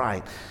 yeah,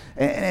 right.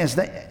 And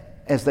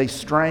as they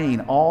strain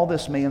all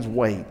this man's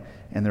weight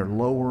and they're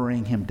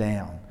lowering him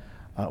down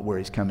where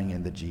he's coming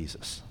into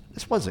Jesus.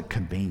 This wasn't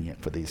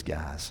convenient for these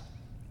guys,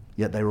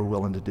 yet they were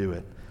willing to do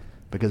it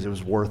because it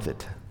was worth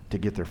it to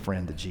get their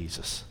friend to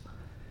Jesus.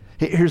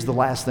 Here's the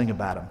last thing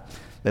about them.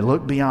 They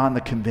looked beyond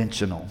the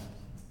conventional.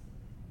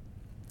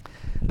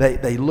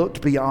 They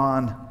looked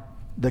beyond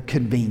the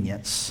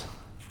convenience.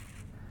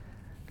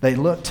 They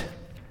looked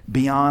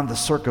beyond the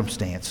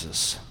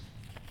circumstances.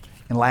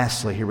 And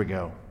lastly, here we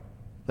go.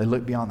 They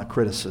looked beyond the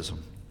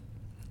criticism.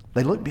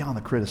 They looked beyond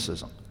the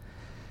criticism.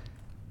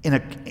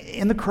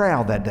 In the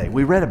crowd that day,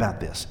 we read about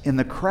this. In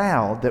the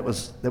crowd that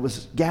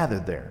was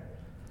gathered there,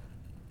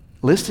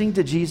 listening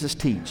to Jesus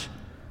teach,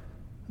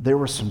 there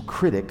were some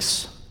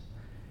critics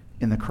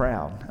in the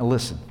crowd. Now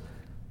listen,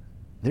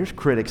 there's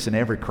critics in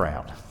every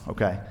crowd,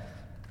 okay?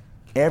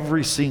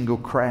 Every single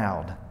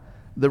crowd.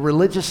 The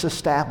religious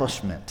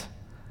establishment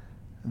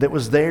that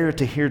was there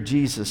to hear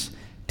Jesus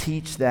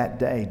teach that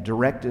day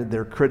directed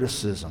their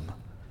criticism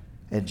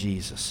at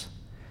Jesus.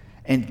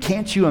 And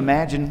can't you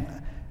imagine,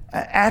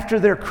 after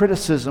their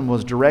criticism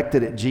was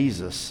directed at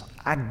Jesus,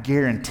 I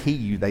guarantee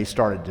you they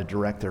started to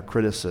direct their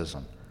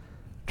criticism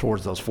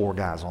towards those four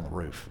guys on the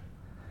roof.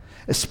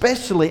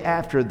 Especially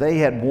after they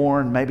had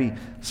worn maybe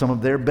some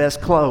of their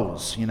best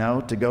clothes,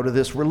 to go to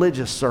this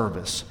religious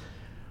service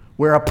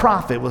where a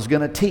prophet was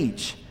going to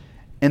teach.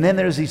 And then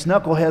there's these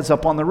knuckleheads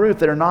up on the roof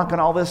that are knocking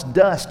all this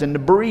dust and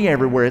debris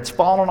everywhere. It's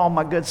falling on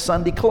my good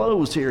Sunday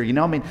clothes here.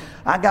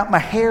 I got my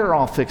hair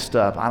all fixed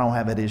up. I don't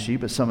have that issue,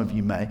 but some of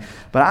you may.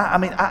 But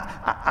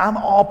I'm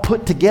all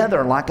put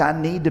together like I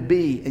need to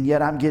be, and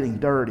yet I'm getting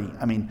dirty.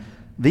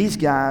 These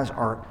guys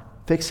are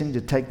fixing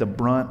to take the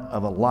brunt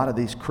of a lot of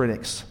these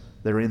critics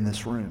that are in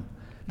this room.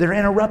 They're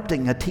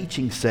interrupting a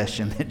teaching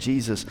session that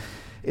Jesus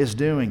is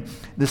doing.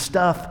 The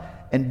stuff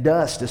and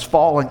dust is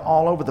falling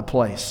all over the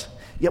place.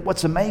 Yet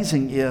what's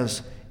amazing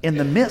is, in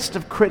the midst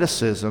of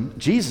criticism,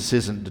 Jesus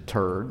isn't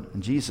deterred,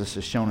 and Jesus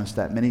has shown us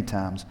that many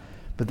times,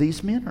 but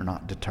these men are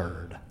not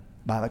deterred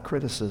by the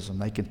criticism.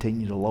 They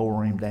continue to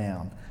lower him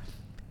down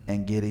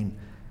and get him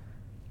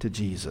to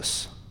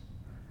Jesus.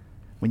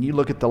 When you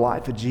look at the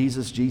life of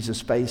Jesus,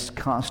 Jesus faced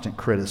constant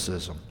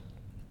criticism.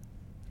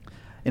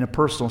 In a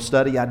personal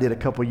study I did a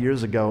couple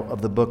years ago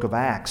of the book of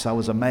Acts, I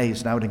was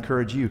amazed, and I would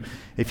encourage you,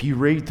 if you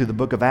read through the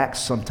book of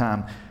Acts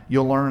sometime,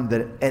 you'll learn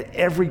that at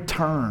every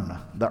turn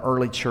the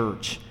early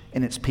church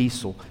and its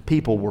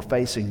people were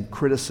facing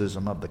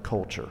criticism of the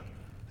culture.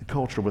 The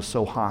culture was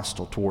so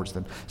hostile towards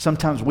them.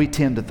 Sometimes we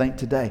tend to think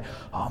today,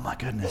 oh my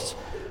goodness,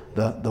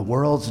 the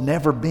world's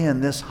never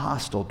been this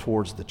hostile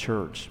towards the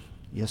church.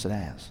 Yes, it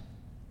has.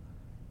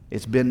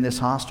 It's been this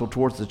hostile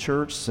towards the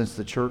church since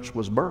the church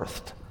was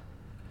birthed.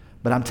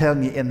 But I'm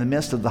telling you, in the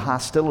midst of the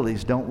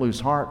hostilities, don't lose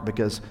heart,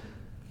 because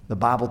the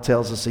Bible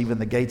tells us even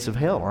the gates of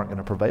hell aren't going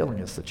to prevail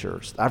against the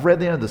church. I've read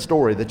the end of the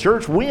story. The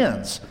church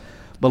wins.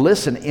 But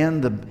listen,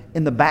 in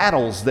the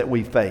battles that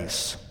we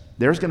face,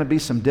 there's going to be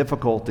some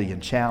difficulty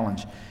and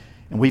challenge.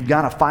 And we've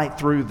got to fight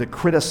through the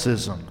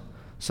criticism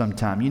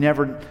sometime. You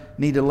never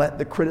need to let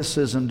the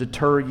criticism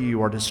deter you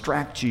or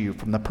distract you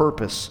from the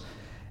purpose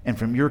and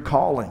from your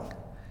calling.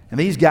 And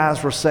these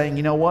guys were saying,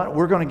 you know what?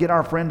 We're going to get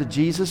our friend to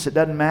Jesus. It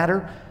doesn't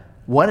matter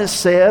what is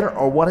said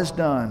or what is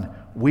done.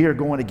 We are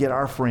going to get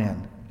our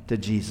friend to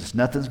Jesus.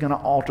 Nothing's going to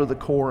alter the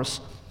course.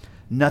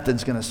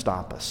 Nothing's going to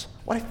stop us.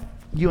 What if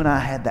you and I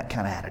had that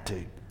kind of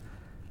attitude?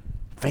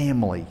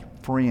 Family,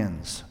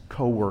 friends,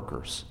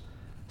 co-workers,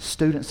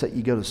 students that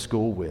you go to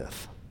school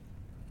with.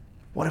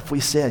 What if we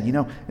said, you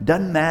know, it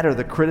doesn't matter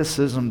the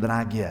criticism that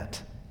I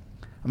get.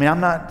 I mean,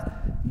 I'm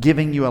not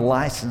giving you a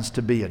license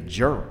to be a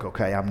jerk,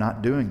 okay? I'm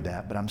not doing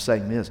that, but I'm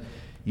saying this.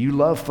 You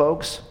love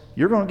folks,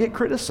 you're going to get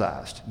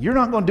criticized. You're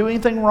not going to do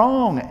anything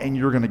wrong, and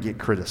you're going to get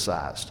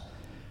criticized.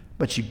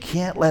 But you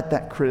can't let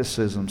that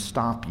criticism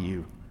stop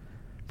you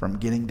from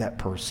getting that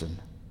person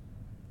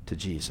to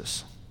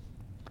Jesus.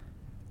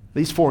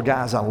 These 4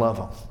 guys, I love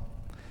them.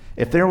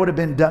 If there would have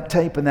been duct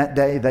tape in that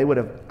day, they would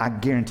have, I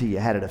guarantee you,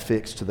 had it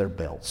affixed to their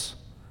belts.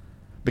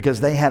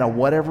 Because they had a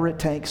whatever it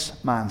takes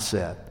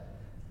mindset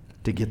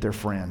to get their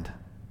friend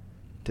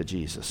to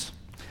Jesus.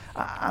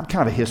 I'm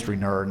kind of a history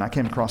nerd, and I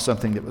came across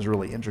something that was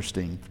really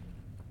interesting.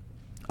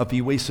 A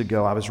few weeks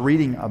ago, I was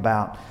reading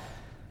about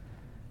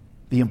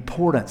the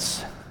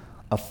importance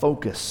of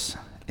focus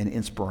and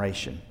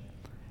inspiration.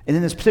 And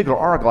in this particular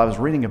article I was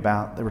reading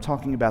about, they were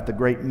talking about the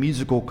great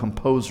musical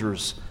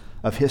composers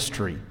of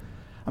history.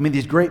 I mean,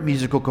 these great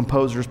musical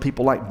composers,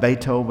 people like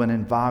Beethoven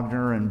and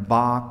Wagner and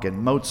Bach and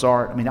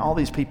Mozart. I mean, all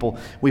these people,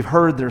 we've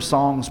heard their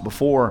songs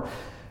before.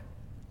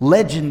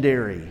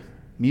 Legendary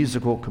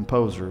musical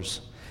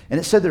composers. And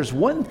it said there's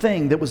one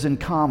thing that was in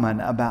common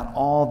about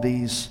all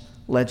these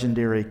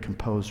legendary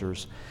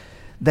composers.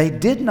 They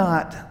did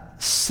not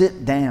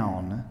sit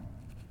down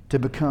to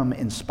become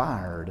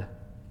inspired.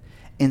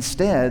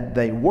 Instead,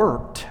 they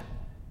worked,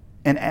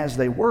 and as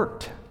they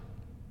worked,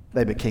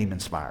 they became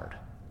inspired.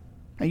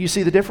 Now, you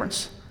see the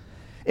difference?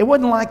 It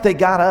wasn't like they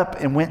got up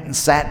and went and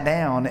sat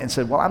down and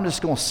said, well, I'm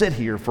just going to sit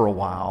here for a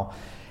while,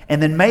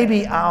 and then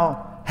maybe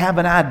I'll have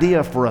an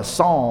idea for a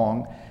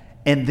song,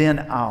 and then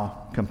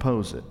I'll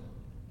compose it.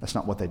 That's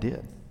not what they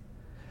did.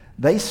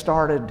 They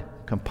started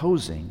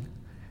composing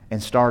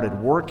and started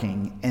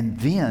working, and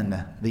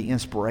then the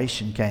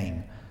inspiration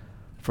came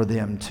for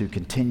them to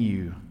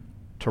continue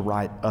to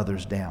write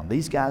others down.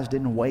 These guys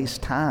didn't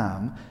waste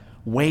time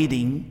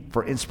waiting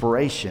for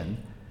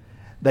inspiration.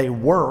 They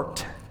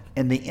worked,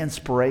 and the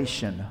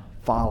inspiration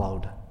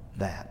followed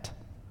that.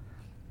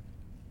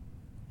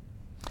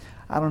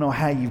 I don't know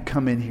how you've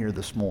come in here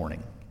this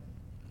morning.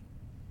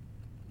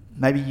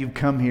 Maybe you've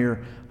come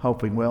here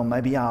hoping, well,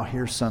 maybe I'll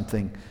hear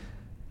something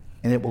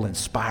and it will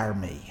inspire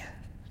me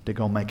to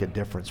go make a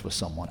difference with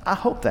someone. I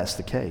hope that's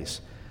the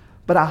case.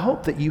 But I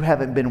hope that you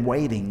haven't been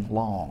waiting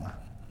long.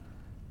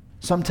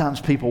 Sometimes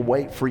people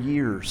wait for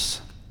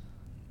years,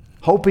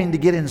 hoping to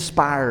get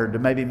inspired to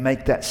maybe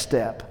make that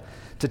step,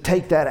 to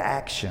take that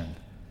action,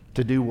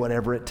 to do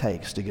whatever it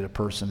takes to get a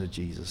person to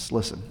Jesus.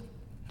 Listen,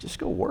 just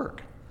go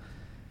work.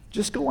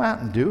 Just go out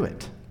and do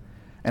it.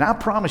 And I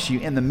promise you,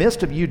 in the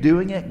midst of you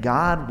doing it,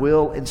 God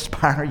will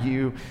inspire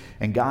you,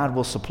 and God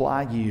will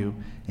supply you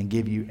and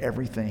give you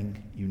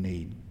everything you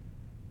need.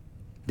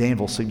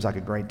 Danville seems like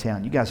a great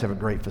town. You guys have a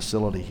great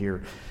facility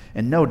here.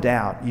 And no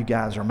doubt you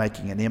guys are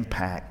making an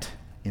impact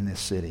in this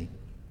city.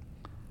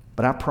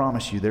 But I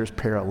promise you, there's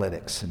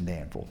paralytics in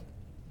Danville.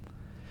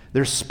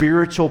 There's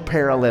spiritual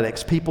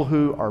paralytics, people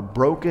who are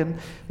broken.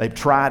 They've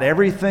tried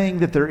everything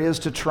that there is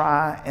to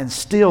try, and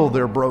still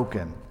they're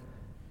broken.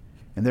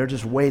 And they're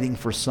just waiting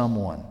for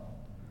someone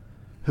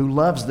who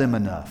loves them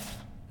enough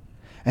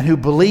and who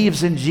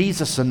believes in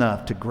Jesus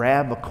enough to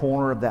grab a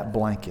corner of that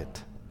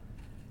blanket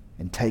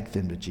and take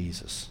them to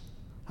Jesus.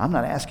 I'm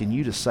not asking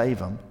you to save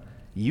them.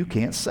 You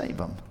can't save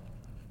them,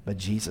 but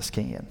Jesus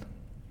can.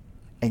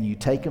 And you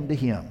take them to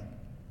Him,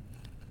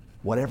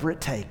 whatever it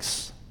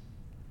takes,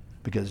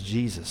 because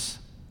Jesus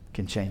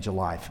can change a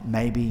life.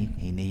 Maybe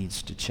He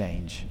needs to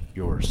change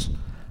yours.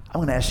 I'm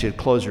going to ask you to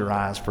close your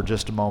eyes for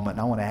just a moment,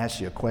 and I want to ask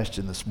you a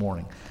question this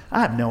morning. I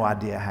have no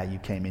idea how you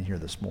came in here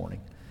this morning,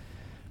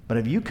 but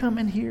have you come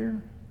in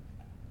here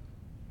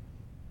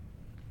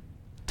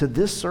to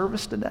this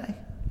service today?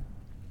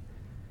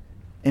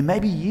 And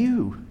maybe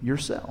you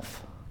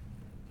yourself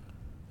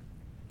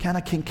kind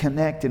of can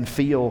connect and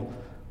feel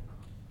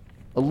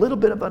a little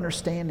bit of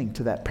understanding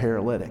to that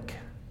paralytic.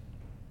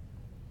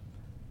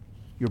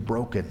 You're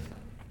broken.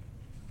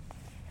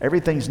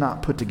 Everything's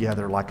not put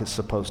together like it's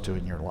supposed to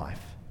in your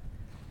life.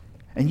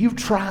 And you've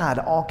tried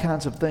all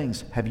kinds of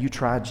things. Have you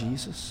tried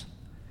Jesus?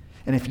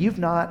 And if you've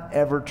not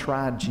ever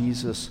tried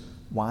Jesus,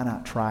 why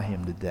not try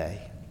him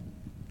today?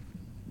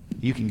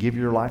 You can give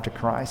your life to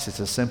Christ. It's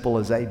as simple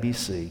as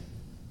ABC.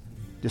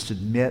 Just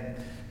admit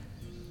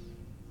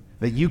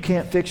that you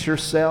can't fix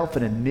yourself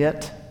and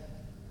admit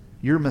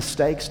your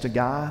mistakes to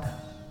God.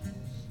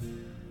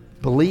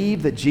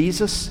 Believe that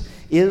Jesus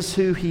is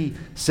who he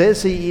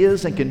says he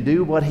is and can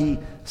do what he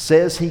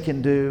says he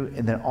can do,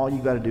 and then all you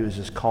got to do is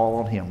just call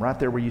on him. Right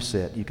there where you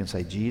sit, you can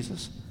say,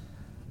 Jesus,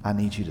 I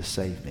need you to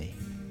save me.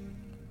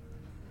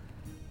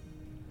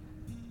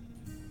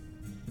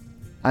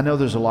 I know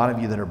there's a lot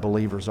of you that are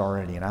believers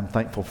already, and I'm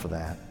thankful for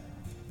that.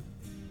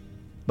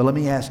 But let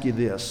me ask you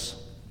this.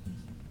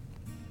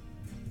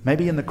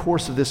 Maybe in the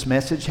course of this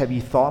message, have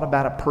you thought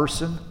about a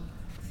person?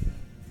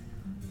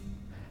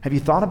 Have you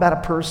thought about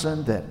a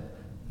person that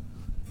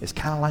is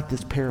kind of like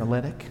this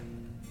paralytic?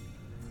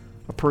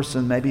 A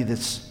person maybe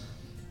that's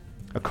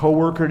a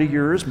coworker to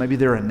yours, maybe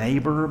they're a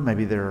neighbor,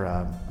 maybe they're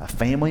a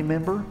family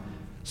member,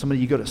 somebody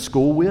you go to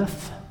school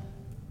with,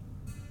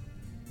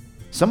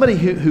 somebody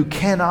who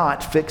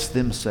cannot fix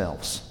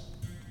themselves,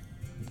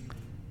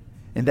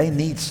 and they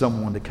need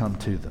someone to come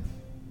to them.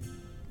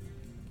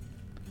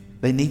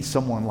 They need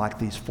someone like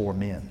these four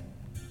men.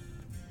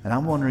 And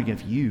I'm wondering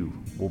if you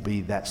will be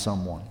that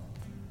someone.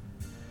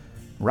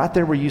 Right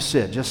there where you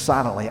sit, just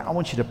silently, I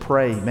want you to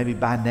pray maybe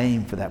by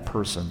name for that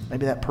person.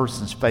 Maybe that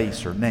person's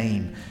face or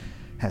name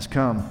has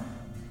come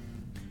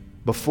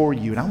before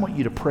you, and I want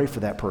you to pray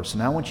for that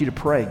person. I want you to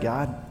pray,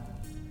 God,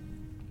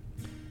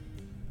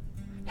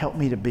 help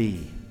me to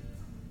be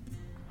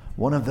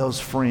one of those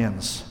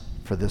friends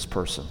for this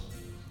person.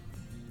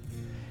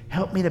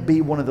 Help me to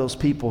be one of those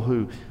people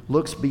who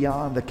looks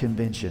beyond the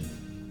convention,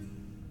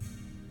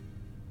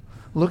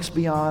 looks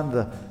beyond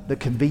the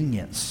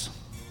convenience,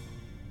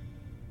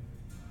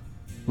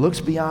 looks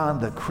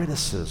beyond the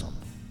criticism,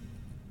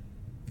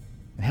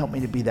 and help me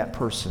to be that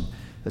person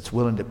that's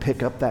willing to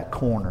pick up that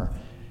corner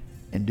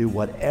and do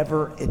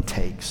whatever it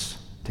takes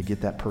to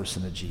get that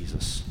person to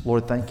Jesus.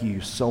 Lord, thank you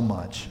so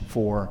much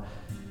for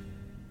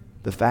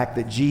the fact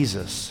that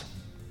Jesus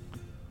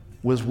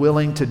was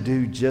willing to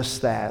do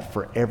just that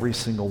for every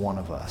single one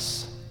of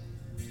us.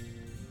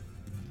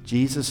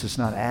 Jesus is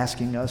not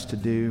asking us to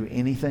do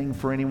anything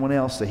for anyone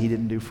else that he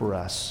didn't do for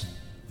us.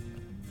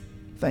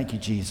 Thank you,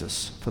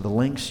 Jesus, for the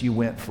lengths you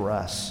went for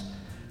us.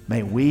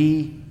 May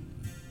we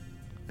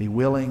be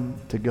willing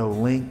to go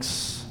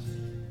lengths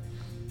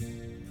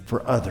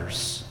for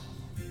others.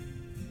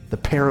 The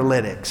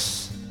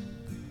paralytics,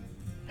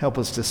 help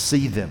us to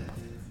see them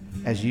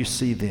as you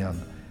see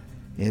them.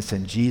 It's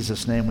in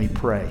Jesus' name we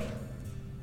pray.